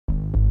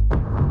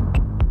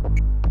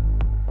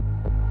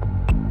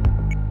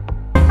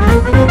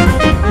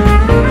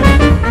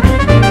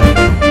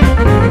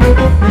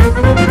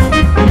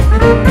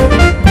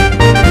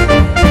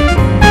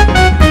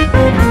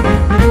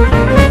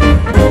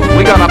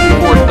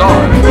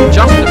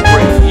just to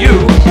bring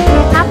you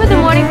Top of the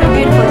morning from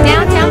beautiful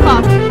downtown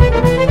Boston.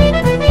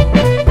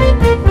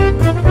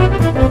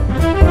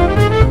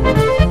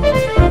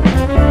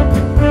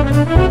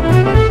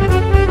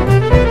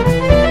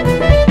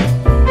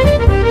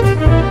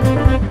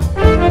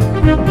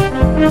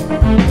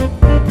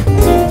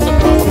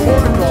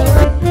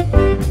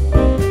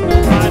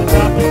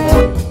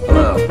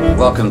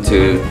 Welcome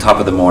to Top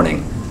of the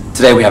Morning.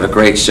 Today we have a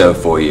great show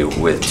for you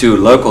with two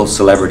local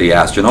celebrity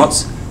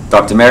astronauts,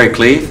 Dr. Mary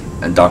Cleve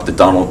and Dr.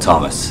 Donald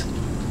Thomas.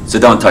 So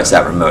don't touch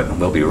that remote and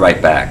we'll be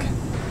right back.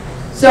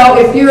 So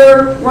if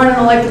you're running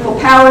electrical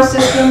power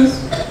systems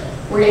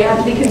where you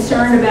have to be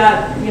concerned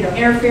about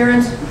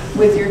interference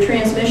with your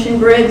transmission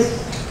grids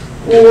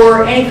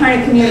or any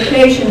kind of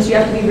communications, you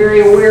have to be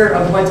very aware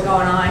of what's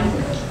going on.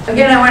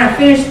 Again, I want to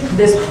finish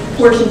this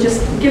portion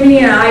just giving you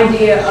an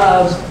idea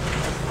of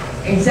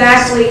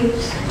exactly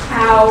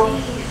how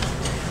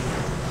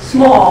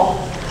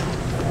small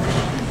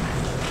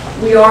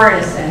we are in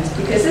a sense,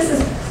 because this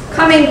is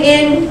coming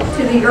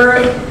into the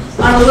Earth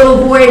on a little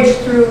voyage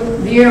through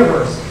the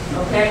universe,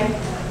 okay?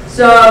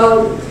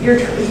 So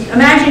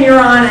imagine you're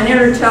on an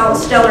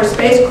interstellar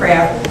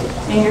spacecraft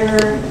and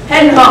you're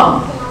heading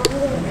home,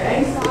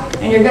 okay?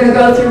 And you're going to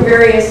go through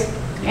various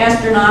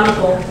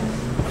astronomical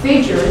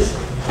features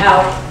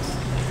out,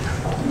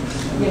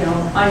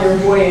 on your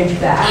voyage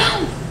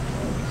back.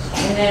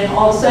 And then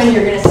all of a sudden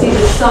you're going to see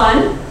the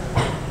sun,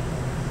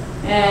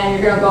 and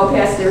you're going to go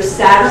past their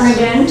Saturn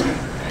again.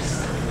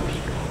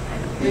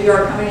 Here you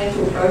are coming in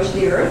to approach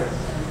the Earth.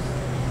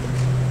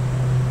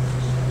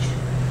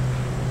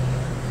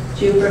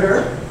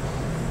 Jupiter.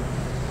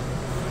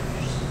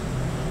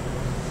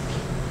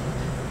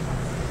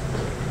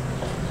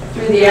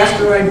 Through the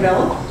asteroid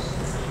belt.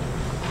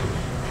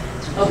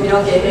 Hope you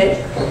don't get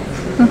hit.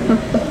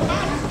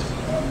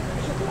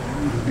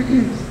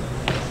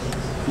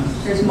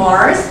 There's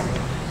Mars.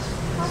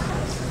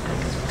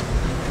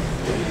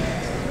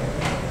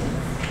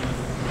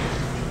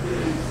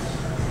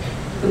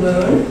 The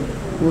moon.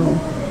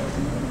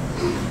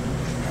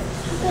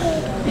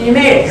 And you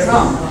made it, you're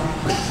home.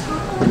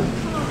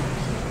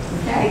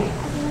 Okay?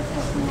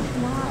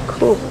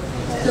 Cool.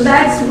 So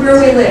that's where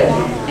we live.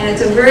 And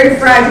it's a very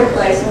fragile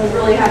place, and we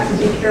really have to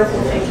be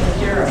careful taking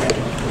care of it.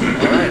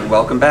 All right,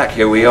 welcome back.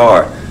 Here we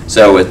are.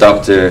 So with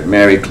Dr.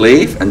 Mary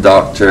Cleve and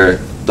Dr.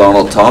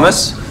 Donald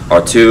Thomas,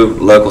 our two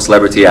local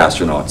celebrity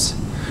astronauts.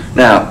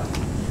 Now,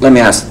 let me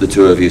ask the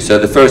two of you. So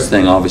the first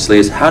thing, obviously,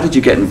 is how did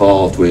you get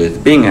involved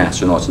with being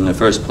astronauts in the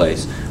first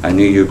place? I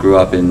knew you grew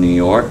up in New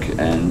York,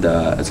 and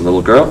as a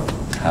little girl,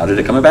 how did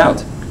it come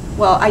about?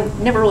 Well, I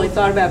never really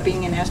thought about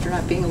being an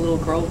astronaut, being a little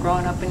girl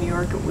growing up in New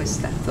York. It was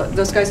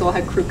those guys all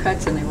had crew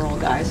cuts, and they were all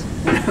guys.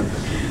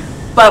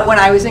 But when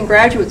I was in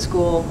graduate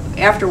school,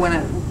 when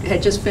I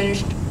had just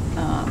finished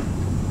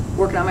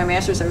working on my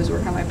master's, I was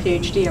working on my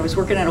PhD. I was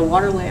working at a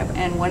water lab,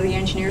 and one of the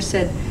engineers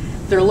said,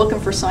 they're looking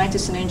for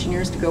scientists and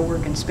engineers to go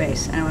work in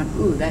space. And I went,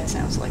 ooh, that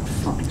sounds like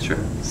fun.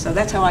 Sure. So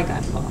that's how I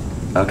got involved.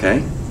 Okay.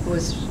 It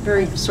was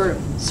very sort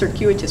of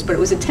circuitous, but it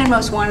was the 10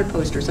 most wanted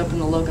posters up in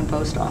the Logan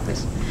post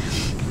office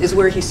is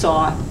where he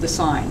saw the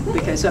sign,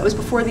 because that was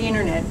before the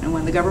internet, and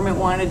when the government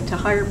wanted to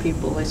hire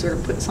people, they sort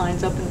of put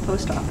signs up in the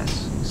post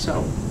office.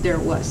 So there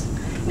it was.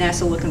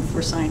 NASA looking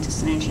for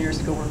scientists and engineers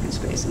to go work in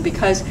space. And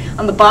because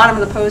on the bottom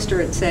of the poster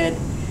it said,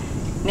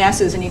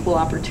 NASA is an equal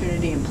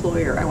opportunity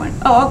employer, I went,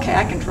 oh, okay,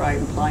 I can try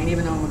applying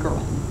even though I'm a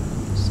girl.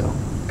 So.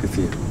 Good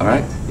for you. All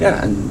right.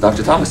 Yeah, and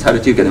Dr. Thomas, how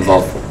did you get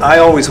involved? I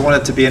always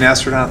wanted to be an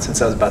astronaut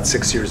since I was about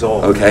 6 years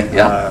old. Okay,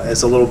 yeah.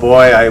 As a little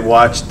boy, I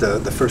watched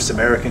the first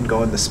American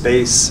go into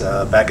space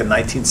back in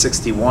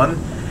 1961.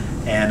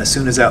 And as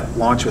soon as that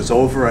launch was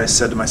over, I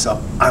said to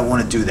myself, I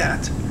want to do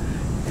that.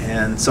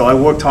 And so I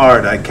worked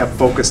hard. I kept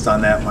focused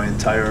on that my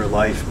entire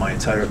life, my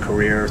entire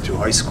career, through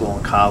high school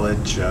and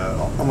college.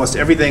 Almost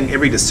everything,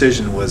 every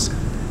decision was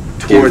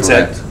towards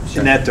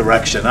in that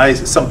direction. I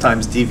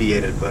sometimes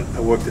deviated, but I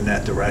worked in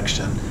that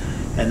direction.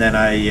 And then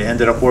I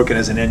ended up working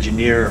as an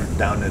engineer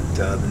down at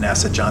the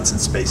NASA Johnson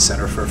Space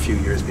Center for a few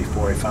years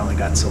before I finally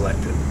got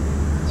selected.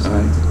 All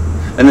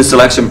right. And the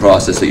selection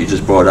process that you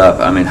just brought up,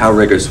 I mean, how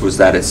rigorous was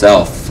that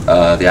itself?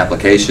 The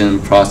application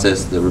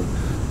process, the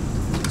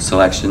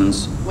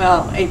selections?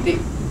 Well,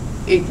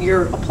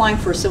 you're applying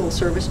for a civil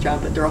service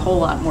job, but there are a whole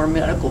lot more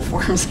medical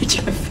forms that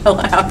you fill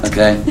out.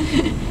 Okay.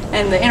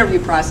 And the interview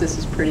process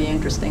is pretty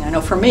interesting. I know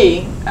for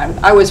me,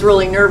 I was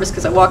really nervous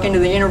because I walk into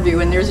the interview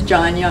and there's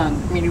John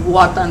Young. I mean, he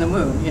walked on the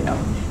moon,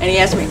 And he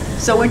asked me,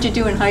 so what'd you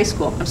do in high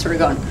school? I'm sort of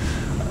going,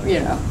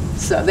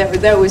 So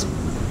that was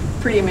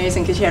pretty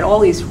amazing because you had all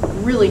these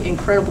really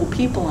incredible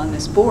people on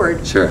this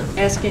board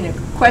asking a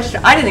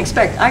question. I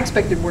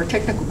expected more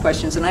technical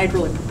questions than I had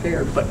really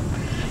prepared, but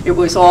it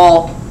was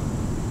all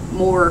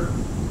more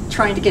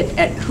trying to get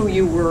at who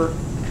you were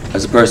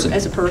as a person.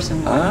 As a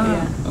person,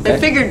 yeah. Okay. They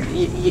figured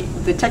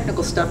the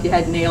technical stuff you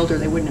had nailed, or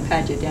they wouldn't have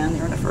had you down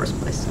there in the first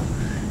place. So.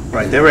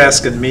 Right. They were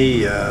asking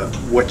me,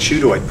 what shoe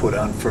do I put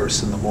on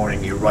first in the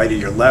morning, your right or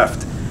your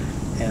left?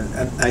 And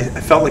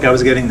I felt like I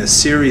was getting this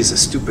series of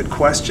stupid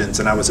questions,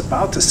 and I was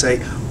about to say,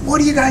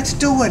 what are you guys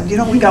doing? You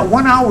know, we got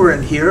 1 hour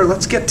in here,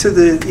 let's get to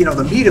the, you know,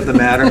 the meat of the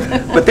matter.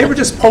 But they were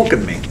just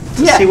poking me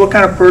to see what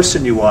kind of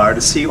person you are,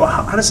 to see, well,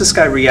 how does this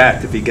guy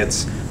react if he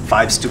gets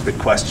 5 stupid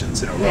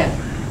questions in a row?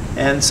 Yeah.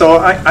 And so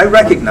I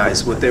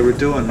recognized what they were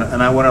doing,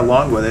 and I went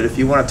along with it. If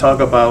you want to talk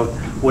about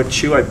what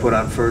shoe I put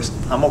on first,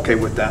 I'm okay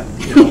with that.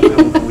 You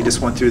know, and we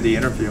just went through the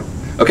interview.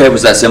 Okay,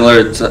 was that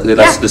similar?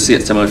 That's the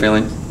similar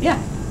feeling.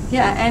 Yeah,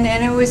 yeah, and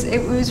it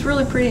was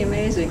really pretty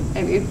amazing.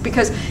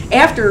 Because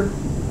after,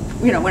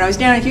 you know, when I was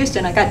down in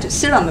Houston, I got to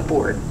sit on the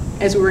board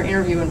as we were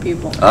interviewing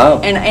people.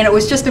 Oh. And it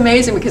was just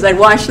amazing because I'd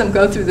watch them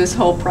go through this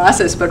whole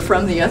process, but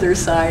from the other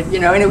side, you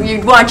know, and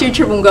you'd watch each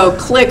of them go,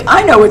 click,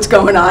 I know what's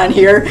going on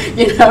here,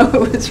 you know,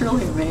 it was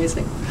really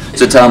amazing.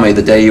 So tell me,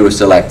 the day you were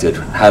selected,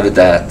 how did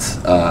that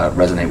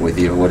resonate with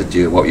you? What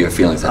were your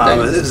feelings that day? It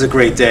was a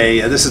great day.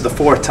 This is the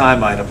 4th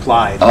time I'd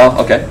applied.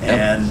 Oh, okay.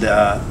 Yeah. And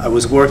I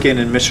was working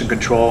in mission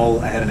control.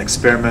 I had an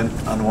experiment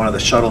on one of the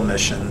shuttle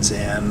missions,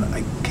 and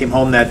I came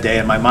home that day,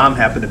 and my mom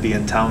happened to be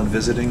in town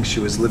visiting.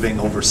 She was living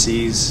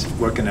overseas,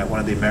 working at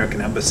one of the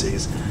American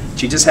embassies.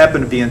 She just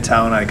happened to be in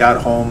town. I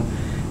got home,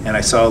 and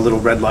I saw a little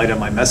red light on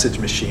my message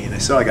machine. I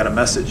saw I got a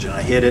message, and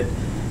I hit it,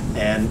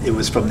 and it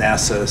was from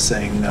NASA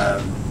saying,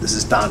 this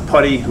is Don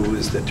Putty, who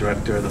is the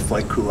director of the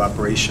Flight Crew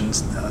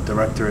Operations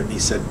Director, and he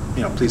said,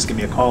 you know, please give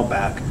me a call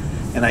back.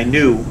 And I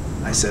knew,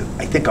 I said,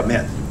 I think I'm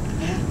in.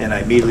 And I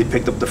immediately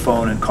picked up the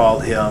phone and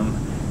called him,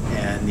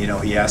 and, you know,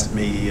 he asked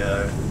me,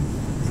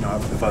 you know,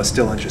 if I was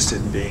still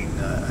interested in being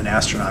an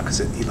astronaut, because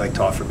he'd like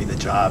to offer me the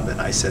job, and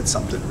I said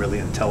something really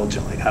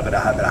intelligent, like, habada,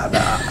 habada,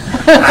 habada.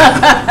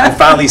 I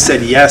finally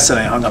said yes, and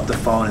I hung up the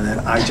phone, and then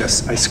I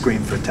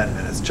screamed for 10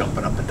 minutes,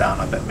 jumping up and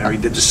down. I bet Mary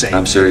did the same.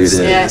 I'm sure you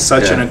did. Yeah. It's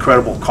such an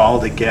incredible call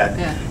to get.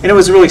 Yeah. And it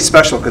was really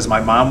special, because my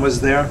mom was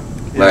there.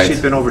 You know, Right.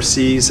 she'd been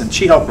overseas, and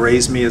she helped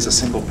raise me as a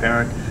single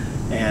parent,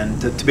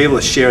 and to be able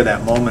to share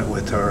that moment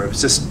with her, it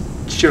was just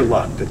sheer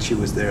luck that she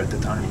was there at the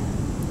time.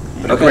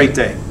 But Okay. a great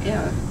day.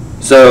 Yeah.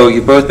 So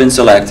you've both been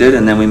selected,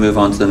 and then we move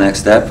on to the next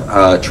step,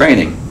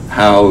 training.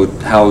 How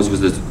was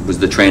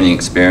the training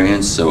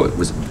experience? So it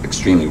was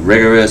extremely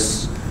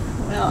rigorous.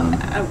 Well,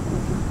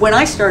 when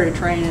I started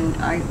training,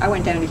 I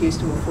went down to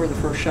Houston before the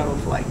first shuttle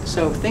flight.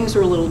 So things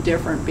were a little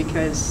different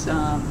because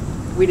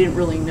we didn't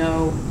really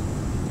know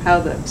how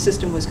the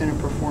system was going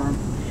to perform.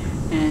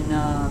 And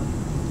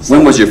so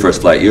When was your first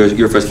flight?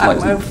 Your first flight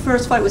was my in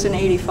first flight was in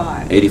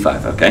 '85.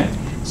 85, okay.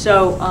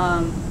 So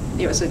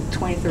it was the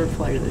 23rd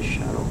flight of the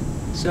shuttle.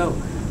 So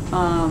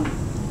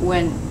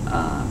when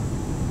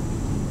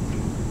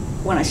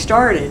I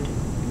started,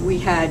 we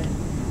had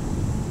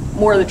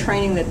more of the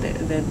training that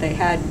they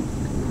had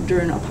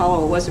during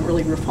Apollo. It wasn't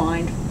really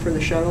refined for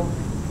the shuttle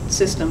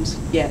systems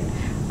yet.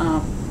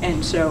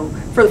 And so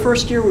for the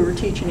first year, we were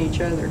teaching each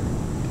other.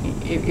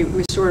 It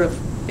was sort of,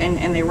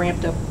 and they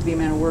ramped up the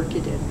amount of work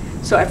you did.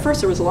 So at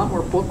first, there was a lot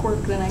more book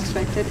work than I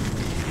expected.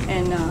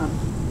 And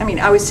I mean,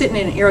 I was sitting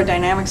in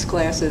aerodynamics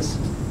classes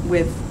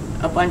with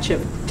a bunch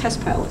of test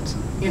pilots,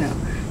 you know,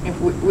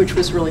 which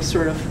was really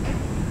sort of,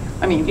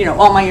 I mean, you know,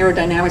 all my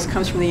aerodynamics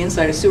comes from the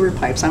inside of sewer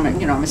pipes. I'm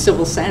a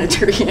civil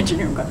sanitary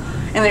engineer.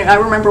 And then I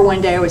remember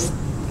one day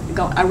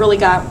I really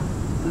got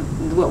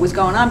what was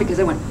going on because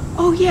I went,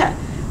 oh yeah,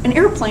 an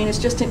airplane is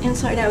just an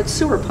inside-out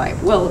sewer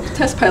pipe. Well, the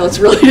test pilots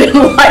really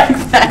didn't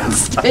like that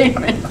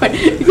statement, but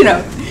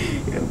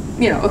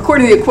you know,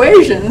 according to the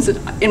equations,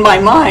 in my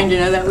mind, you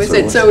know, that was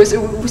it.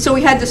 So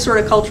we had this sort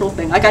of cultural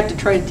thing. I got to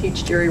try to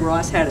teach Jerry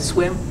Ross how to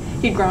swim.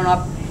 He'd grown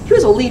up. He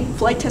was a lead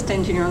flight test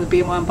engineer on the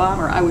B-1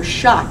 bomber. I was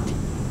shocked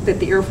that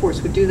the Air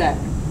Force would do that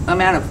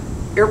amount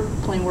of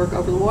airplane work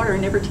over the water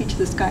and never teach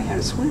this guy how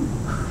to swim.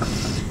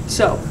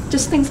 So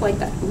just things like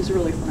that. It was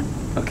really fun.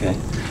 Okay.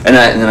 And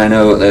I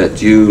know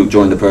that you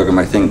joined the program,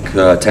 I think,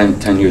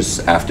 10 years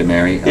after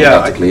Mary,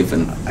 Dr. Cleve.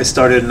 And I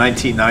started in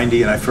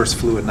 1990, and I first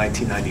flew in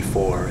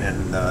 1994.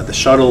 And the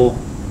shuttle,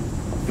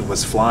 it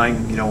was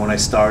flying, you know, when I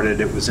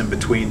started. It was in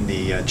between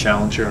the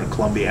Challenger and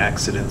Columbia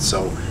accident,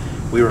 so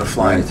we were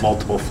flying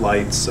multiple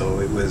flights.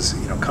 So it was,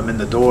 you know, come in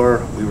the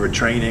door, we were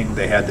training.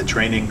 They had the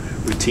training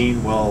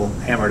routine well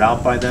hammered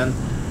out by then.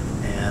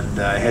 And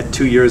I had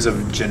 2 years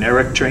of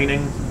generic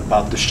training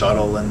about the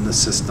shuttle and the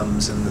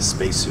systems and the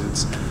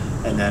spacesuits,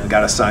 and then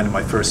got assigned to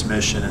my first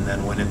mission, and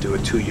then went into a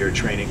 2-year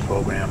training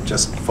program,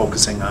 just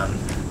focusing on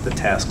the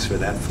tasks for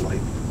that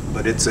flight.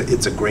 But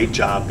it's a great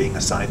job being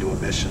assigned to a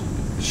mission.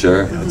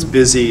 Sure. You know, it's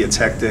busy, it's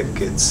hectic,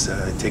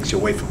 it takes you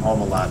away from home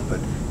a lot, but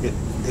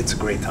it's a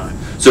great time.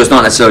 So it's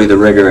not necessarily the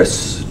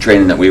rigorous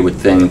training that we would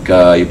think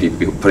you'd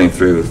be putting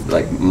through,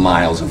 like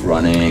miles of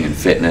running and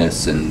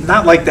fitness and...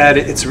 Not like that.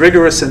 It's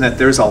rigorous in that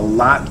there's a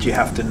lot you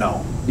have to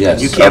know.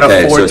 Yes. You can't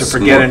Okay, afford so to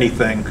forget more...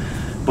 anything,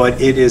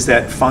 but it is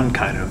that fun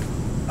kind of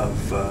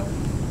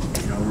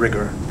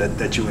rigor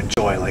that you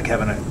enjoy, like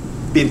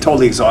being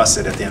totally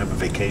exhausted at the end of a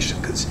vacation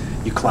because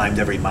you climbed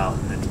every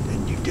mountain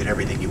and you did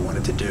everything you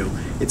wanted to do.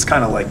 It's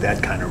kind of like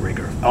that kind of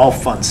rigor. All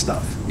fun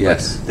stuff.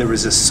 Yes. But there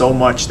was just so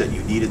much that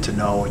you needed to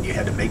know, and you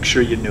had to make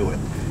sure you knew it.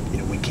 You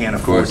know, we can't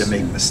afford to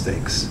make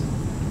mistakes.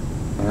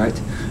 All right.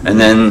 And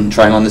then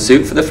trying on the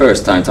suit for the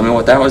first time. Tell me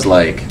what that was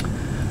like.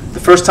 The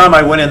first time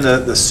I went in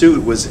the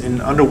suit was in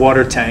an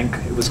underwater tank.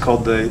 It was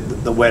called the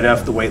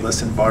WETF, the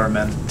Weightless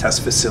Environment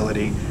Test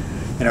Facility.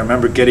 And I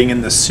remember getting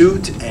in the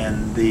suit,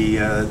 and we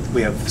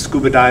have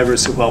scuba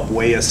divers who help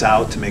weigh us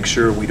out to make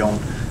sure we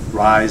don't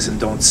rise and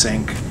don't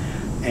sink.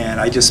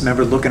 And I just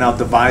remember looking out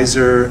the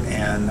visor,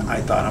 and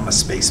I thought, I'm a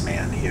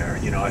spaceman here.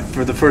 You know,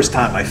 for the first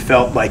time, I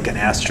felt like an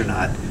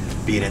astronaut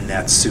being in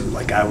that suit,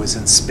 like I was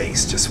in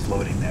space, just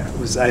floating there.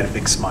 I had a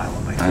big smile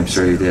on my face. I'm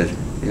sure you did.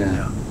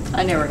 Yeah.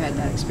 I never had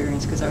that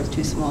experience because I was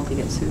too small to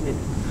get suited.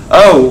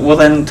 Oh, well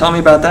then tell me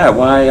about that.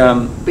 Why?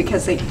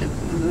 Because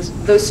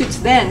those suits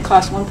then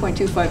cost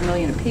 $1.25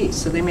 million apiece,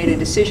 so they made a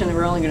decision they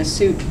were only going to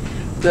suit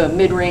the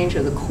mid-range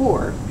of the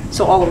Corps.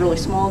 So all the really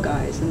small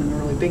guys and then the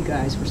really big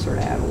guys were sort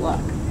of out of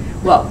luck.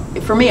 Well,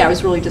 for me, I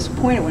was really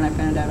disappointed when I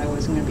found out I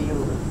wasn't going to be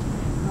able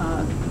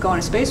to go on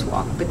a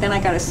spacewalk. But then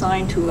I got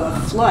assigned to a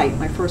flight.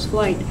 My first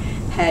flight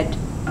had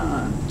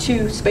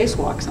 2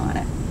 spacewalks on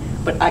it.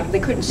 But they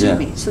couldn't suit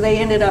me. So they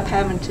ended up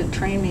having to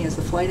train me as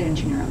the flight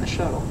engineer on the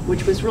shuttle,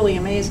 which was really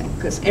amazing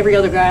because every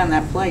other guy on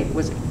that flight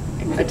was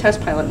a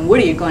test pilot. And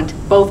Woody had gone to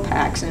both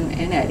PACs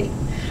and Eddie.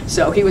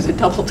 So he was a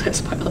double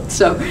test pilot.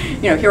 So,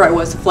 you know, here I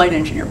was, the flight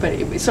engineer.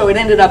 But so it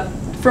ended up,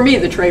 for me,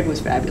 the trade was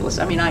fabulous.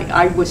 I mean,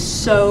 I was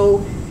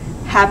so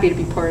happy to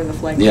be part of the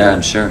flight crew. Yeah,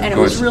 I'm sure. And it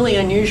was really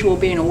unusual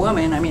being a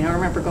woman. I mean, I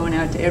remember going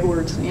out to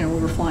Edwards, you know, we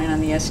were flying on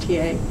the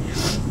STA,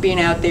 being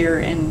out there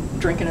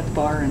and drinking at the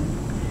bar and,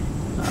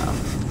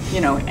 you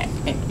know,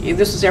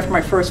 this was after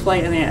my first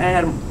flight, and I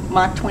had a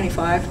Mach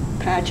 25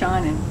 patch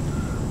on,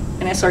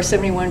 and an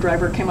SR-71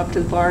 driver came up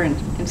to the bar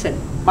and said,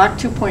 Mach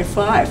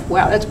 2.5,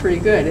 wow, that's pretty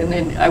good. And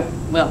then,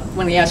 one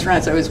of the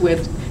astronauts I was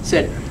with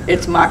said,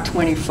 it's Mach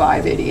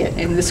 25, idiot.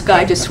 And this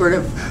guy just sort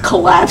of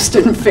collapsed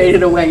and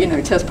faded away. You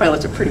know, test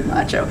pilots are pretty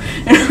macho.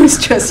 And it was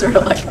just sort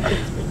of like,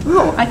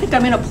 oh, I think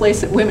I'm in a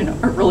place that women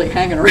aren't really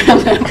hanging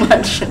around that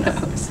much, you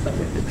know.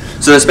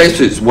 So the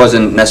spacesuits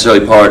wasn't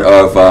necessarily part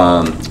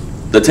of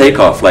the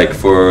takeoff, like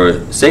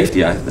for safety.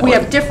 We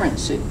have different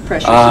pressure suits for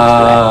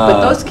that,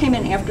 but those came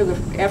in after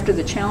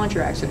the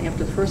Challenger accident,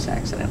 after the first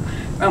accident.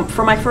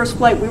 For my first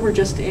flight, we were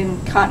just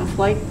in cotton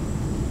flight,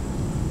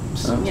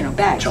 you know,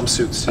 bags.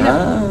 Jumpsuits.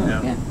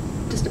 Yeah,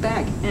 just a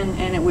bag,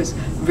 and it was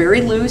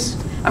very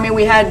loose. I mean,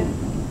 we had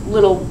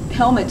little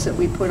helmets that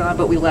we put on,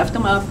 but we left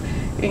them up.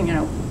 And, you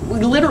know, we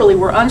literally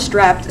were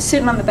unstrapped,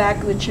 sitting on the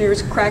back of the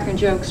chairs, cracking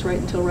jokes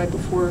right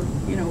before,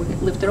 you know, we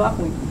lifted off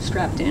and we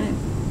strapped in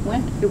and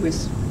went. It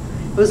was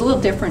a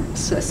little different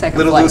second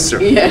little flight.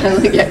 looser.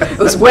 Yeah, it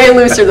was way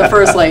looser the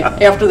first flight.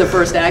 After the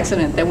first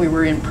accident, then we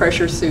were in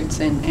pressure suits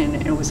and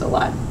it was a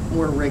lot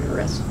more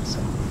rigorous. So.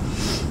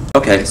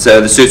 Okay, so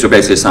the suits were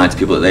basically assigned to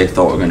people that they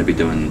thought were going to be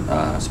doing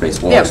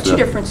spacewalks. Yeah, 2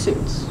 different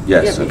suits.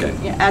 Yes, yeah, okay.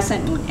 Yeah,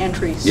 ascent and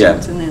entry suits, Yeah.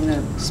 and then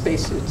the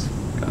space suits.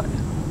 Got it.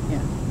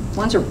 Yeah,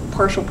 ones are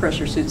partial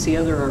pressure suits, the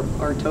other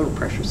are total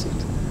pressure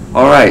suits.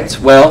 All right,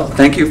 well,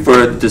 thank you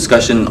for the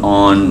discussion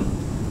on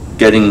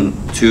getting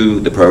to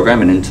the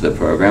program and into the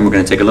program. We're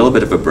going to take a little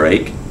bit of a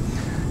break,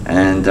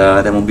 and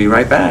then we'll be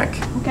right back.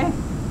 Okay.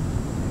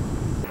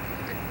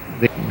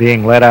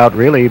 Being led out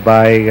really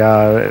by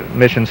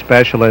mission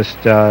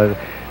specialist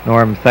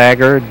Norm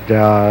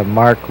Thagard,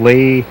 Mark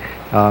Lee,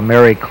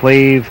 Mary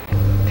Cleve,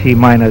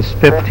 T-minus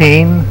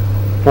 15,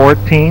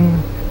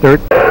 14,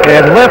 13,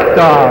 and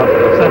liftoff.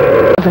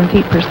 1,000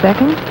 feet per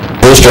second.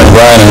 Booster and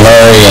Brian and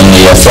Mary in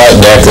the flight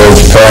deck are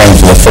preparing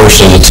for the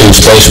first of the 2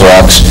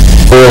 spacewalks.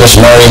 Fearless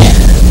Mary.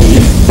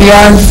 The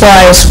arm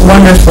flies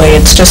wonderfully.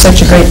 It's just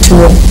such a great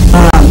tool.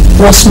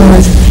 Real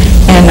smooth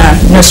and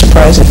no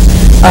surprises.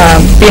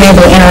 Being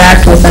able to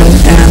interact with them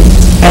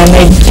and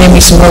they gave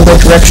me some real good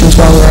directions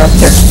while we were up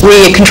there.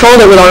 We controlled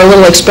it with our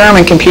little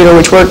experiment computer,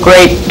 which worked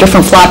great.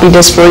 Different floppy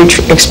disks for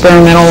each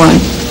experimental run.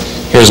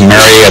 Here's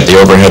Mary at the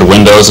overhead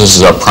windows. This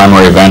is our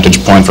primary vantage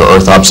point for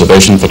Earth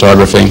observation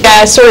photography.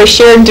 Yeah, I sort of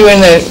shared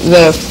doing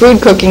the food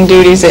cooking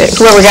duties.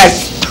 Whoever got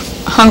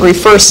hungry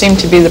first seemed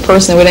to be the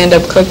person that would end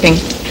up cooking.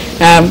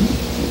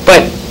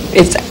 But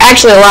it's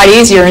actually a lot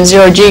easier in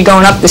 0G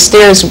going up the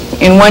stairs.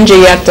 In 1G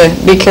you have to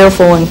be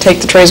careful and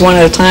take the trays one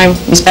at a time,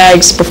 these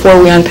bags,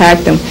 before we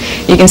unpack them.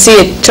 You can see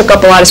it took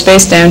up a lot of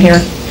space down here.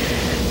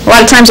 A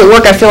lot of times at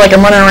work I feel like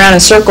I'm running around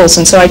in circles,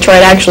 and so I tried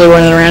actually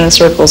running around in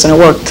circles, and it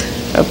worked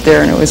up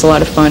there, and it was a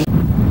lot of fun.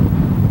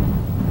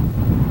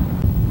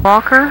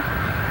 Walker?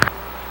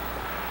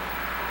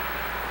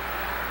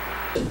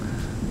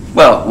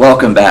 Well,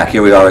 welcome back.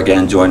 Here we are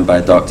again, joined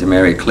by Dr.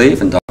 Mary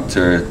Cleve and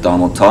Dr.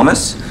 Donald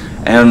Thomas.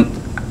 And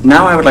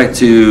now I would like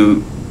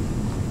to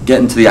get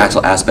into the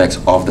actual aspects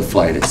of the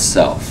flight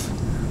itself.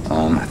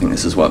 I think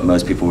this is what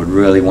most people would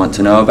really want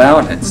to know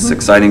about. It's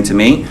exciting to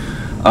me.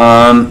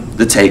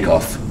 The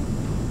takeoff.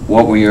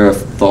 What were your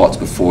thoughts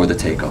before the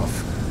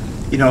takeoff?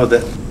 You know,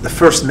 the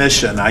first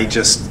mission,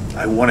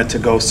 I wanted to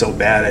go so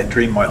bad. I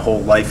dreamed my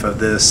whole life of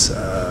this,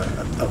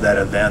 of that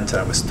event.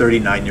 I was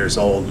 39 years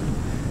old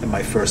in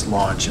my first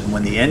launch, and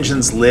when the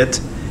engines lit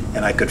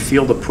and I could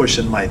feel the push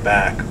in my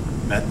back,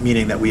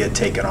 meaning that we had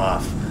taken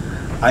off,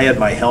 I had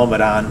my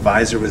helmet on,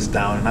 visor was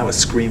down, and I was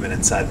screaming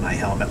inside my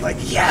helmet like,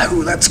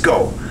 "Yahoo, let's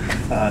go!"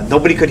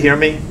 Nobody could hear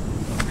me,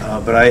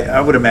 but I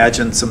would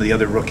imagine some of the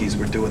other rookies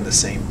were doing the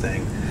same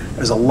thing.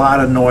 There's a lot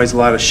of noise, a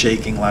lot of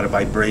shaking, a lot of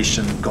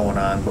vibration going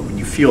on, but when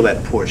you feel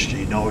that push,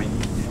 you know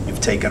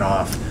you've taken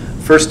off.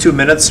 First 2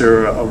 minutes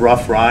are a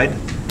rough ride,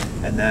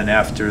 and then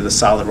after the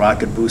solid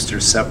rocket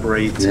boosters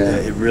separate,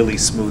 it really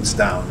smooths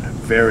down.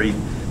 Very,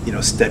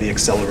 steady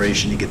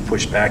acceleration. You get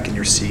pushed back in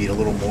your seat a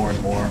little more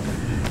and more,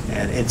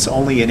 and it's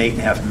only an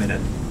 8.5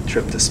 minute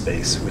trip to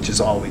space, which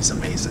is always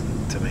amazing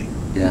to me.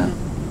 Yeah.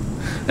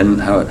 And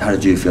how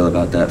did you feel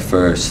about that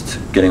first,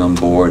 getting on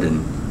board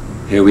and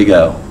here we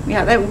go?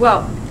 Yeah,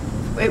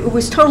 it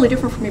was totally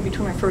different for me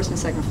between my first and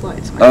second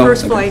flights. My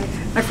first flight,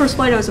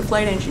 I was a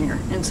flight engineer,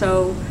 and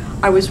so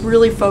I was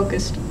really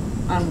focused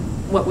on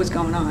what was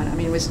going on. I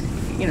mean, it was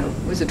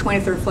the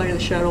 23rd flight of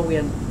the shuttle. We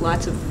had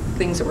lots of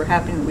things that were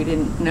happening that we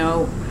didn't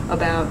know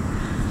about.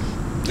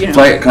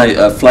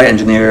 Flight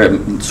engineer,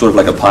 sort of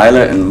like a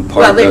pilot, and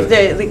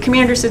the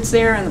commander sits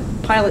there, and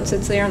the pilot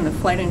sits there, and the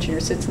flight engineer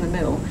sits in the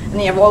middle, and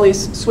you have all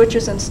these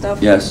switches and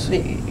stuff. Yes.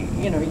 That,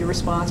 you're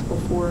responsible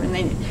for, and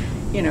then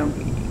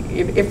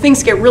if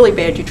things get really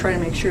bad, you try to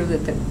make sure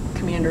that the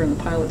commander and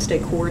the pilot stay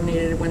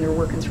coordinated when they're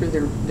working through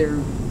their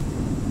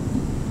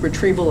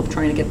retrieval of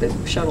trying to get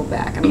the shuttle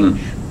back. I mean,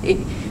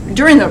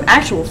 during the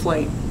actual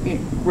flight,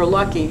 we're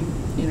lucky,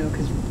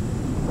 because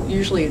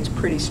usually it's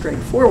pretty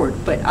straightforward.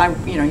 But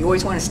you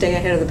always want to stay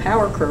ahead of the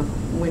power curve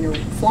when you're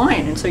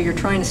flying, and so you're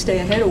trying to stay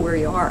ahead of where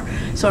you are.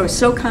 So I was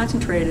so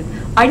concentrated,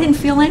 I didn't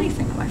feel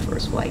anything on my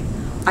first flight.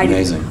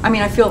 Amazing.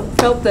 I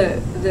felt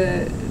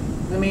the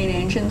main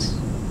engines.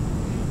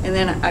 And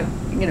then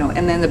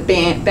and then the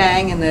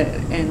bang, and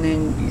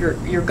then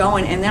you're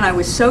going, and then I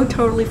was so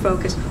totally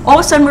focused. All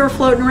of a sudden, we were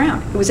floating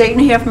around. It was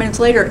 8.5 minutes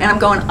later, and I'm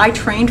going. I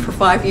trained for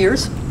 5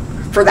 years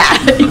for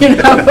that.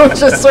 It was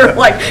just sort of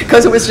like,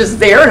 because it was just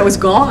there and it was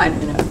gone.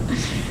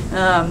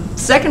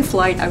 Second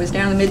flight, I was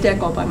down the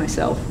middeck all by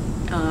myself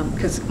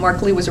because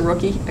Mark Lee was a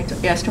rookie. I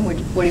asked him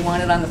what he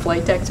wanted on the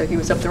flight deck, so he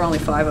was up there. Only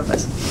 5 of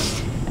us.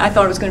 I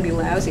thought it was going to be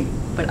lousy,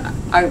 but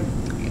I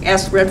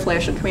asked Red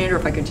Flash, the commander,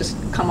 if I could just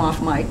come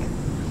off mic.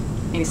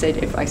 And he said,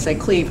 if I say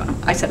Cleve,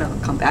 I said I'll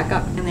come back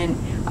up. And then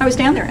I was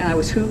down there and I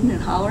was hooting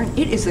and hollering.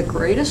 It is the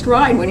greatest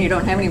ride when you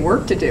don't have any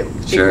work to do.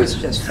 Sure. It was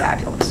just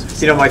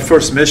fabulous. My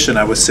first mission,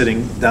 I was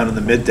sitting down in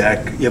the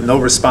middeck. You have no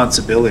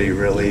responsibility,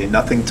 really,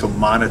 nothing to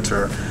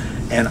monitor.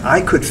 And I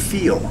could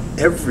feel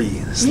every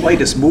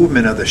slightest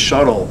movement of the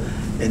shuttle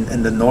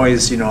and the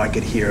noise, I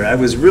could hear. I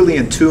was really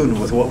in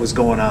tune with what was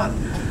going on.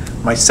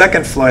 My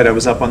second flight, I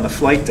was up on the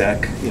flight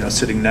deck,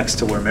 sitting next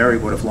to where Mary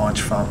would have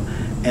launched from.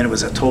 And it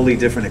was a totally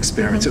different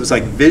experience. It was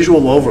like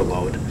visual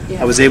overload.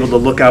 I was able to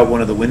look out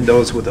one of the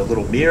windows with a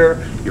little mirror.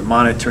 You're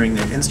monitoring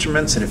the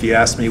instruments, and if you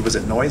asked me, was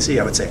it noisy?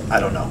 I would say, I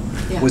don't know.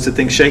 Was the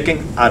thing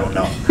shaking? I don't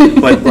know.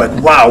 But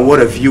wow,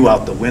 what a view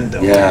out the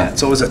window. Yeah.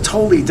 So it was a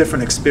totally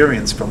different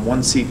experience from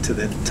one seat to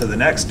the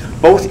next.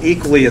 Both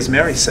equally, as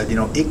Mary said,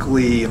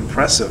 equally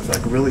impressive,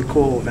 like a really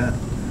cool event.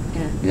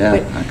 Yeah,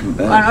 I can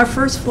bet. On our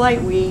first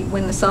flight,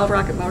 when the solid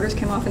rocket motors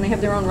came off, and they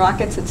have their own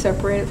rockets that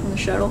separate it from the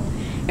shuttle,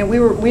 and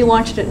we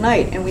launched at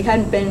night, and we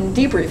hadn't been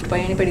debriefed by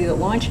anybody that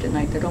launched at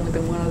night. There'd only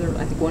been one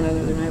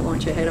other night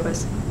launch ahead of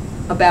us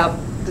about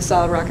the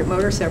solid rocket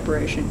motor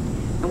separation.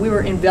 And we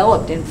were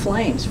enveloped in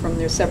flames from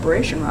their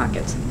separation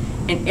rockets.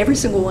 And every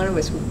single one of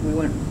us, we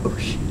went, oh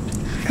shit.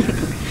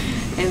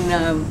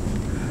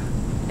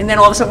 And then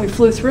all of a sudden we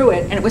flew through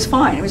it, and it was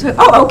fine. It was like,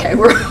 oh, okay,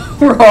 we're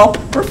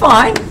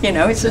fine.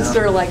 It's just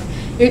sort of like,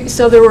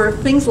 so there were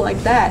things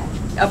like that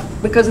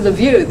because of the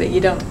view that you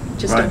don't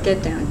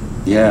get down.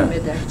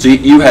 Yeah. So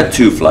you had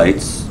 2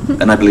 flights,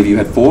 and I believe you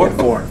had 4?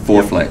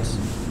 Four flights.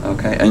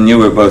 Okay. And you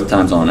were both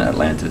times on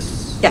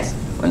Atlantis? Yes.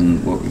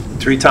 And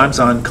 3 times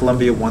on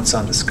Columbia, once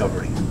on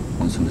Discovery.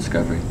 Once on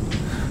Discovery.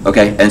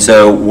 Okay. And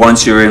so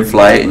once you're in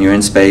flight and you're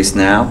in space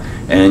now,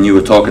 and you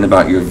were talking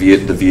about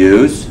the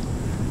views,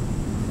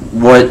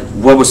 what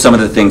were some of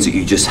the things that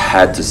you just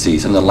had to see,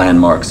 some of the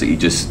landmarks that you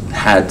just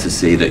had to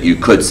see that you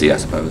could see, I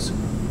suppose?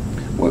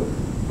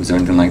 Was there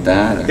anything like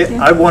that?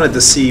 I wanted to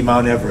see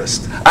Mount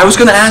Everest. I was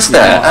going to ask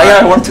that.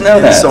 I wanted to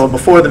know that. So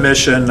before the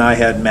mission, I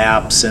had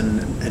maps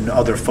and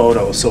other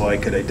photos so I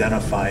could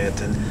identify it,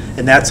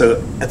 and that's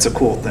a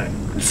cool thing.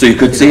 So you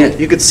could see it?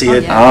 You could see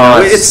it. Yeah.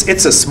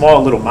 It's a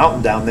small little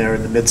mountain down there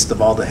in the midst of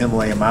all the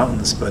Himalaya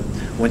mountains, but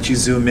once you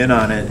zoom in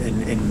on it and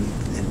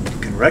you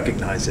can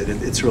recognize it,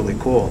 it's really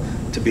cool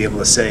to be able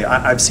to say,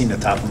 I've seen the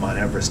top of Mount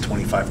Everest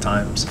 25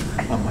 times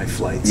on my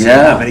flights.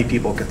 Yeah. Not many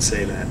people can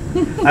say that.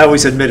 I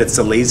always admit it's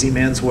the lazy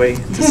man's way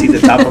to see the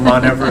top of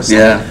Mount Everest.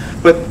 Yeah.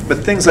 But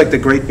things like the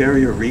Great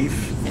Barrier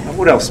Reef,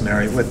 what else,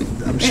 Mary?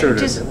 I'm sure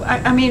there's...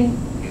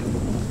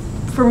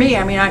 For me,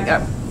 I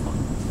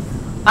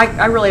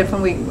really had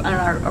fun. On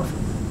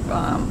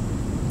our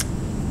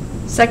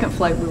second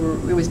flight,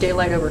 it was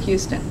daylight over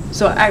Houston.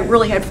 So I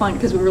really had fun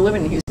because we were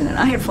living in Houston, and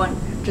I had fun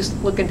just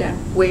looking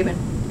down,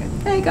 waving.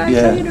 Hey guys,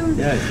 how you doing?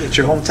 Yeah, it's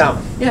your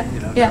hometown.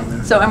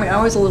 Yeah. So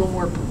I was a little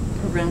more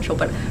provincial.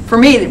 But for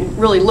me,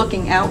 really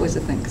looking out was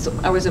the thing. 'Cause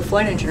I was a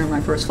flight engineer in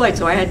my first flight,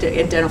 so I had to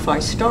identify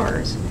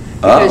stars.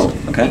 Because,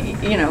 Oh, okay.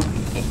 you know,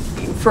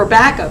 for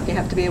backup, you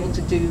have to be able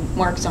to do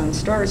marks on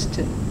stars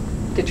to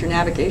get your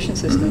navigation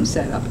system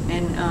set up.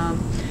 And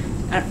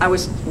I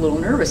was a little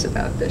nervous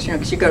about this, you know,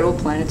 because you go to a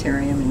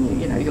planetarium and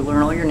you know you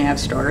learn all your nav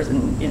stars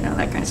and you know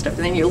that kind of stuff.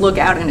 And then you look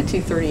out into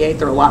 238,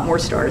 there are a lot more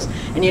stars,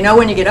 and you know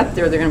when you get up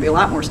there, there are going to be a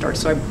lot more stars.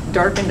 So I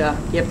darkened up.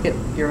 You have to get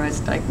your eyes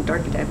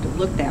darkened. I have to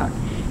look out,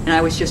 and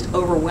I was just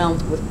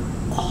overwhelmed with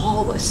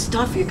all the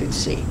stuff you could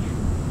see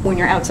when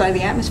you're outside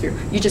the atmosphere.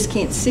 You just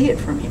can't see it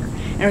from here.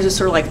 And it was just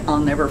sort of like, I'll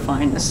never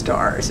find the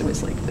stars. It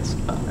was like this,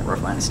 I'll never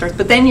find the stars.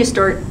 But then you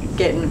start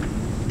getting,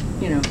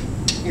 you know,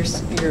 you're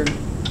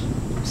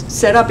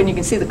set up and you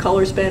can see the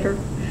colors better.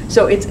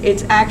 So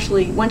it's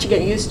actually, once you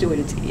get used to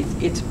it,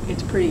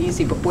 it's pretty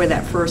easy. But boy,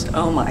 that first,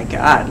 oh my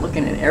God,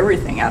 looking at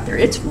everything out there,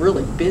 it's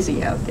really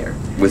busy out there.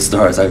 With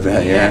stars, I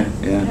bet, yeah.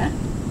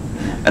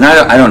 And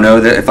I don't know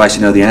that if I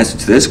should know the answer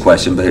to this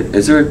question, but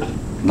is there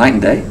night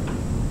and day?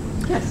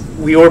 Yes.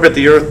 We orbit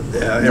the Earth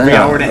every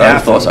hour and a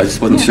half. I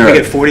just wasn't sure. We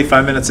get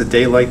 45 minutes of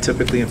daylight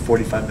typically and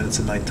 45 minutes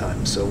of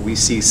nighttime. So we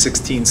see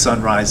 16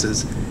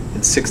 sunrises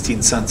and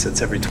 16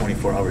 sunsets every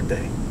 24-hour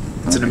day.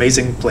 It's an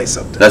amazing place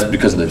up there. That's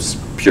because of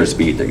the pure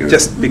speed that you're...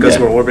 Just because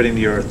we're orbiting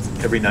the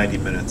Earth every 90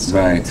 minutes.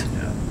 Right.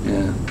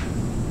 Yeah.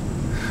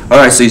 All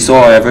right, so you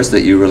saw Everest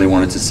that you really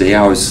wanted to see.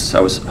 I was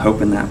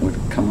hoping that would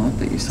come up,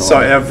 that you saw. So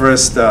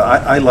Everest,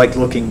 I like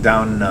looking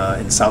down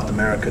in South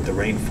America, the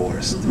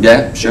rainforest.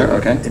 Yeah, sure,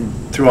 okay. And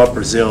throughout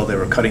Brazil, they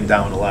were cutting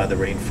down a lot of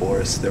the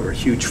rainforest. There were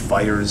huge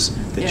fires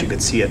that you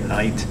could see at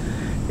night.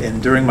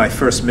 And during my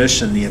first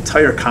mission, the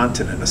entire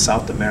continent of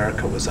South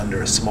America was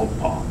under a smoke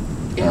pall.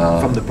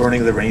 From the burning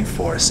of the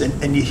rainforest.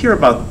 And you hear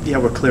about,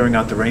 we're clearing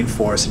out the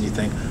rainforest, and you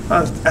think,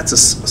 oh, that's a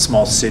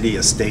small city,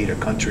 a state, a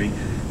country.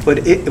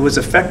 But it was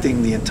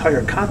affecting the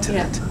entire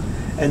continent.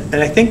 And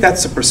I think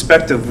that's the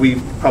perspective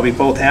we probably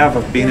both have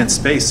of being in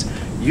space.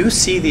 You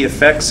see the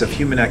effects of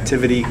human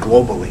activity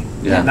globally,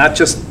 not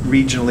just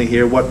regionally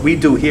here. What we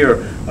do here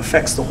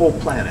affects the whole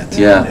planet.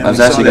 Yeah, and I was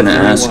we saw actually that going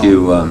to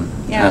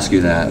very ask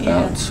you that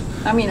about...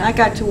 I mean, I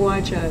got to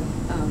watch a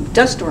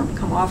dust storm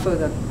come off of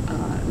the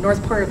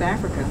north part of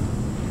Africa.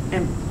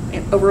 And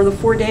over the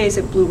 4 days,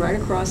 it blew right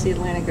across the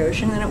Atlantic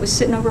Ocean, and it was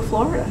sitting over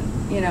Florida,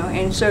 you know.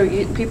 And so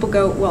people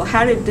go, well,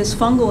 how did this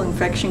fungal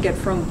infection get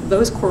from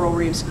those coral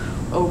reefs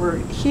over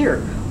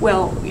here?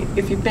 Well,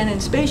 if you've been in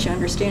space, you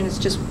understand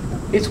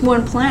it's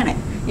one planet.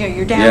 You know,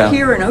 you're down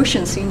here, and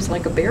ocean seems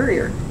like a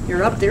barrier.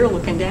 You're up there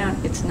looking down.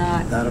 It's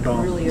not at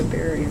all really a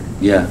barrier.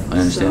 Yeah, I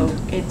understand.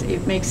 So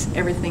it makes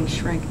everything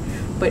shrink.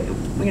 But,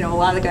 you know, a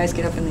lot of the guys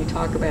get up and they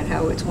talk about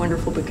how it's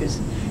wonderful because,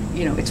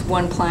 you know, it's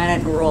one planet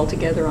and we're all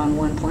together on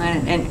one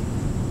planet. And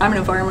I'm an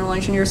environmental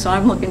engineer, so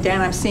I'm looking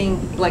down, I'm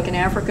seeing, like in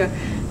Africa,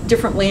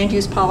 different land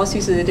use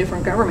policies of the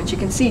different governments. You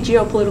can see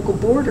geopolitical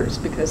borders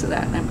because of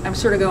that. And I'm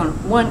sort of going,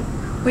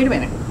 wait a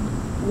minute,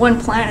 one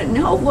planet?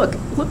 No, look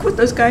what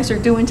those guys are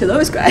doing to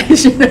those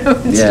guys, you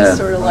know? It's just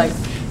sort of like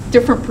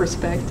different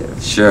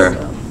perspectives. Sure.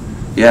 So.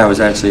 Yeah, I was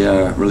actually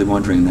really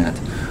wondering that.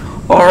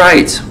 All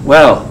right,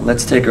 well,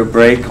 let's take a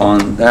break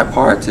on that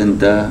part, and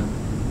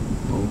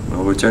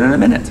we'll return in a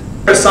minute.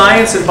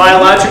 Science and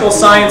Biological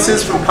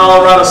Sciences from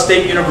Colorado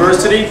State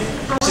University.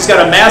 She's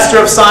got a Master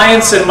of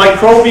Science in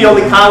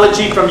Microbial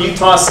Ecology from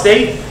Utah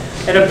State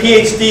and a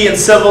PhD in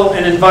Civil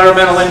and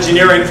Environmental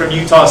Engineering from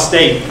Utah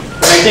State.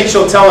 And I think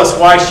she'll tell us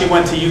why she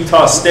went to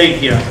Utah State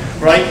here,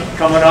 right,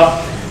 coming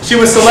up. She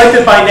was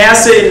selected by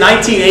NASA in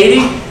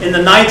 1980 in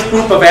the 9th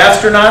group of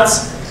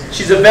astronauts.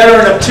 She's a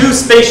veteran of 2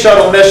 space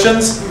shuttle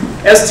missions.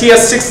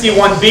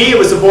 STS-61B, it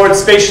was aboard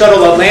Space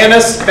Shuttle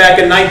Atlantis back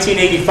in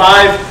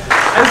 1985.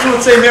 I just want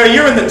to say, Mary,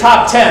 you're in the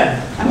top 10.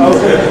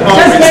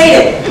 Just made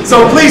it.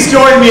 So please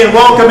join me in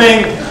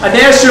welcoming a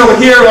national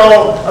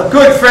hero, a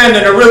good friend,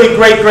 and a really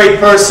great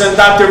person,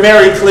 Dr.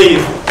 Mary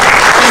Cleave.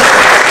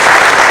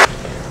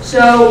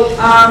 So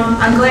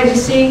I'm glad to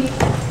see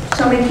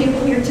so many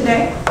people here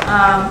today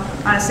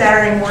on a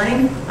Saturday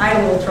morning. I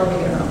had a little trouble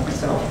getting up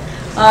myself.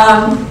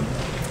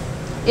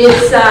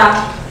 It's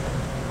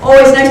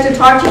always nice to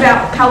talk to you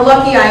about how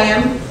lucky I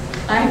am.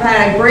 I've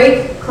had a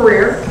great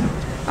career.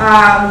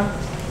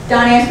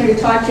 Don asked me to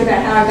talk to you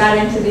about how I got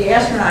into the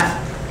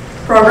astronaut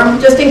program,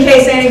 just in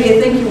case any of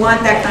you think you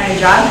want that kind of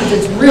job,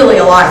 because it's really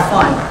a lot of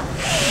fun.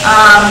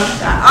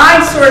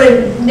 I sort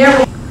of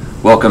never...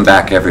 Welcome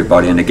back,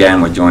 everybody, and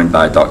again, we're joined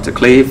by Dr.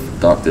 Cleave,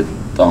 Dr.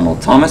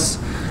 Donald Thomas,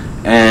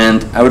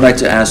 and I would like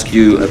to ask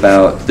you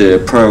about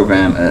the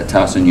program at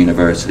Towson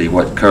University,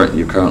 what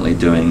you're currently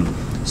doing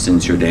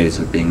since your days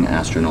of being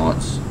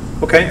astronauts.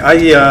 Okay,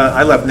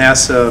 I left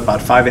NASA about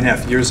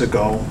 5.5 years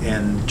ago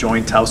and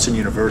joined Towson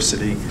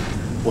University,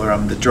 where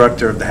I'm the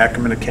director of the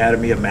Hackerman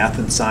Academy of Math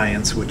and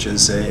Science, which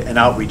is an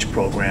outreach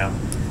program.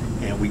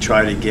 And we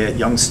try to get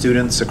young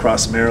students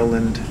across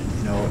Maryland,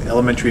 you know,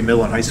 elementary,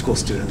 middle, and high school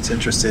students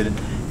interested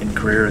in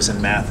careers in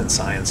math and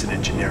science and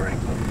engineering.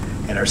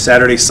 And our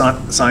Saturday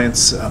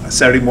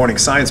morning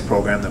science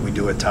program that we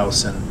do at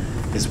Towson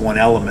is one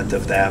element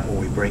of that, where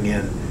we bring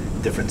in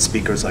different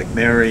speakers like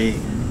Mary,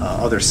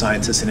 other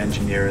scientists and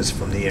engineers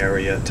from the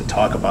area to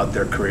talk about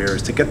their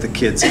careers, to get the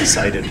kids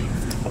excited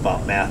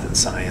about math and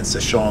science,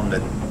 to show them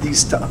that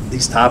these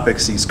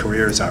topics, these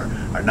careers are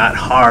not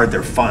hard,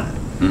 they're fun,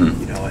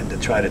 you know, and to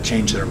try to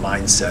change their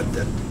mindset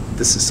that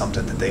this is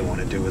something that they want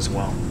to do as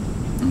well.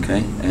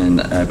 Okay,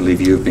 and I believe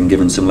you've been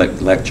given some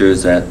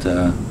lectures at...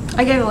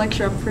 I gave a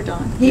lecture up for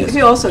Don.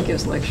 He also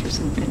gives lectures,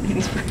 and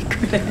he's very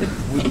good at it.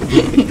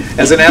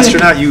 As an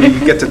astronaut, you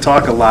get to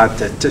talk a lot,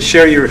 to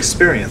share your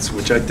experience,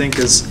 which I think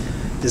is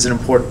an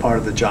important part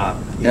of the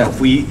job. You know,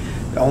 if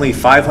only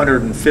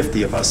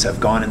 550 of us have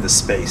gone into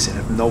space, and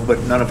if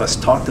none of us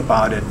talked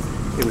about it,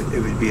 it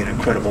would be an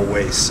incredible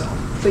waste. So.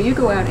 But you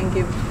go out and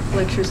give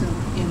lectures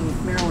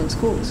in Maryland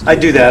schools. I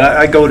do that.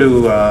 I go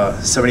to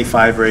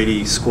 75 or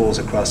 80 schools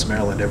across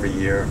Maryland every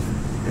year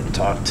and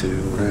talk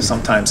to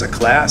sometimes a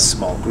class,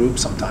 small group,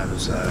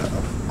 sometimes an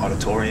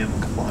auditorium, a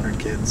couple hundred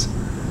kids.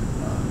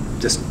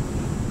 Just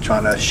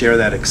trying to share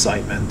that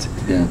excitement.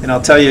 Yeah. And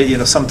I'll tell you, you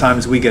know,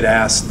 sometimes we get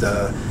asked,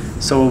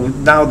 so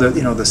now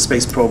the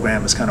space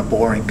program is kind of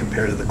boring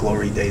compared to the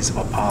glory days of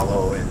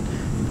Apollo, and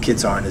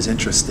kids aren't as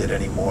interested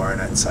anymore. And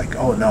it's like,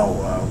 oh no,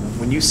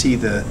 when you see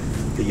the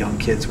young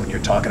kids, when you're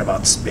talking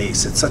about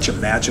space, it's such a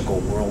magical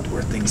world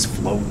where things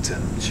float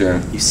and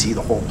you see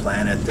the whole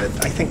planet,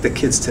 that I think the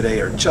kids today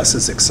are just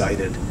as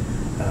excited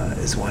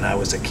as when I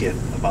was a kid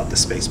about the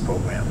space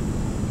program.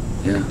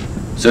 Yeah.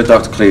 So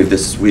Dr. Cleve,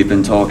 we've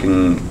been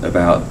talking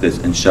about this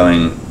and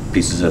showing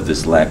pieces of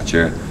this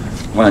lecture.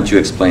 Why don't you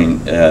explain,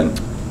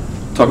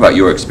 talk about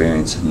your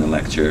experience in the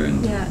lecture?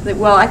 And yeah,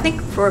 well, I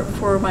think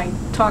for my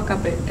talk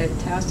up at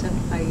Towson,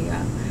 I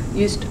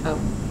used a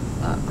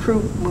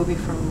crew movie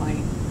from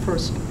my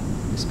first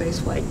space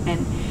flight,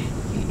 and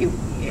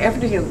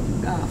after you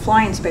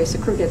fly in space, the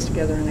crew gets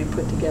together and they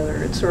put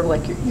together, it's sort of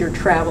like your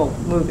travel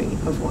movie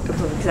of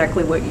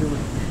exactly what you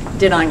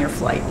did on your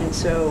flight. And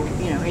so,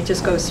 you know, it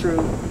just goes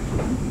through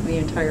the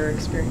entire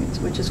experience,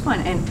 which is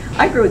fun. And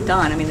I agree with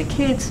Don. I mean, the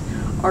kids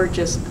are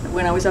just,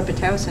 when I was up at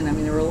Towson, I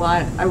mean, there were a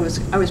lot, I was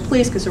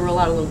pleased because there were a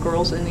lot of little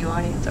girls in the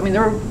audience. I mean,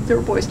 there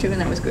were boys too,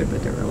 and that was good,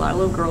 but there were a lot of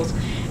little girls,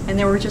 and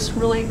they were just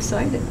really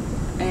excited.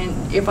 And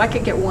if I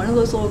could get one of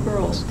those little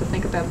girls to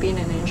think about being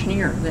an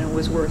engineer, then it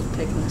was worth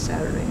taking the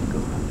Saturday and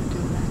going out and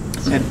doing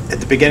that. So. And at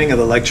the beginning of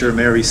the lecture,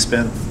 Mary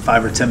spent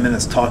 5 or 10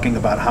 minutes talking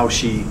about how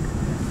she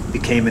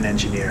became an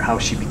engineer, how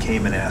she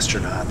became an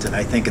astronaut. And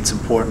I think it's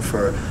important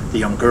for the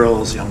young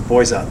girls, young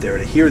boys out there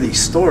to hear these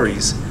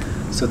stories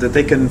so that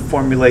they can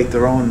formulate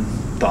their own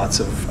thoughts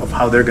of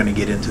how they're going to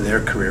get into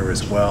their career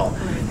as well.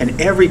 Right. And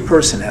every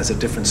person has a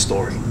different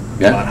story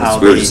about how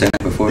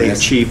they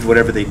achieved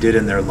whatever they did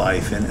in their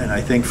life. And I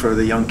think for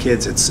the young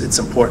kids, it's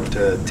important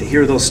to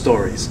hear those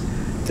stories,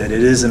 that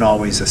it isn't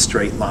always a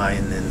straight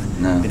line,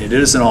 and it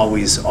isn't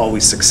always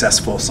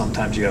successful.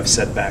 Sometimes you have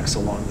setbacks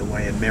along the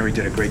way, and Mary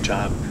did a great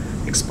job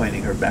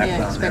explaining her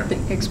background there.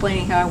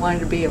 Explaining how I wanted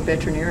to be a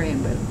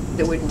veterinarian, but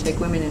they wouldn't take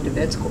women into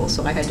vet school,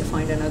 so I had to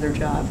find another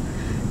job.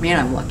 Man,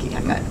 I'm lucky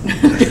I got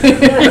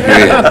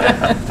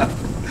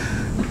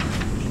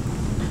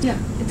Yeah,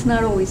 it's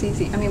not always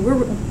easy. I mean,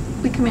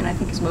 we come in, I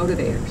think, as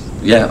motivators.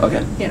 Yeah,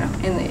 okay. You know,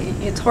 and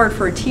it's hard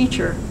for a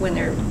teacher when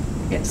they're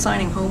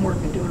signing homework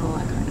and doing all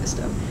that kind of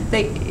stuff.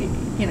 They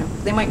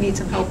might need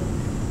some help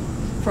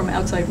from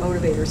outside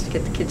motivators to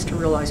get the kids to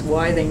realize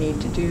why they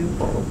need to do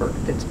all the work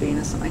that's being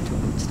assigned to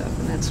them and stuff,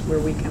 and that's where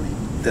we come in.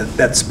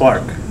 That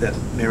spark that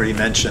Mary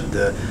mentioned,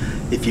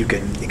 if you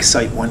can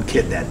excite one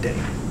kid that day,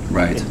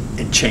 right,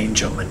 and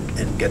change them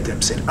and get them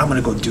saying, I'm going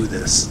to go do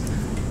this,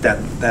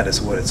 that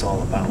is what it's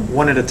all about,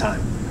 one at a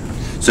time.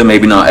 So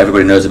maybe not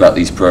everybody knows about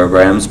these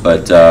programs,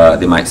 but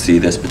they might see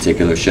this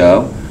particular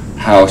show.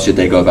 How should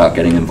they go about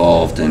getting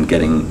involved and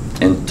getting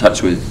in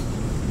touch with?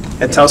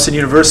 At Towson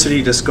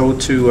University, just go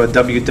to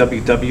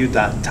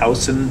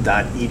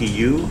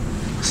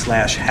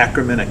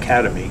www.towson.edu/Hackerman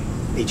Academy,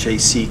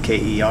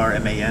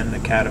 HACKERMAN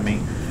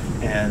Academy.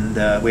 And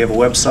we have a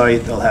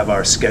website. They'll have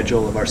our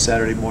schedule of our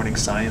Saturday morning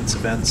science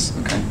events.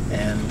 Okay.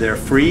 And they're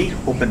free,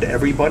 open to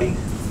everybody.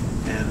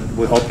 And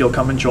we hope you'll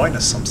come and join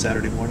us some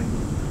Saturday morning.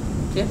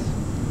 Yes.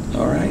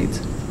 All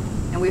right.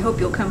 And we hope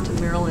you'll come to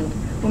the Maryland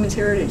Women's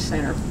Heritage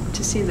Center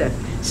to see the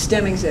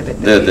STEM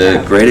exhibit.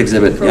 The great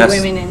exhibit, for yes.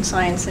 women in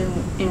science and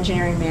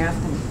engineering, math,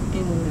 and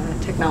in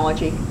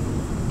technology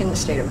in the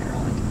state of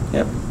Maryland.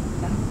 Yep.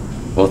 Yeah.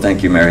 Well,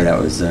 thank you, Mary. That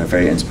was a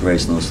very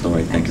inspirational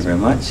story. Thank you very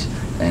much.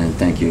 And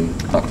thank you,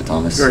 Dr.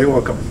 Thomas. Very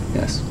welcome.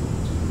 Yes.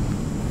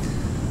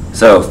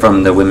 So,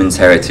 from the Women's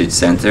Heritage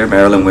Center,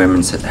 Maryland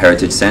Women's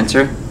Heritage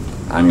Center,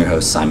 I'm your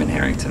host, Simon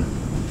Harrington.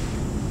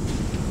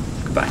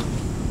 Goodbye.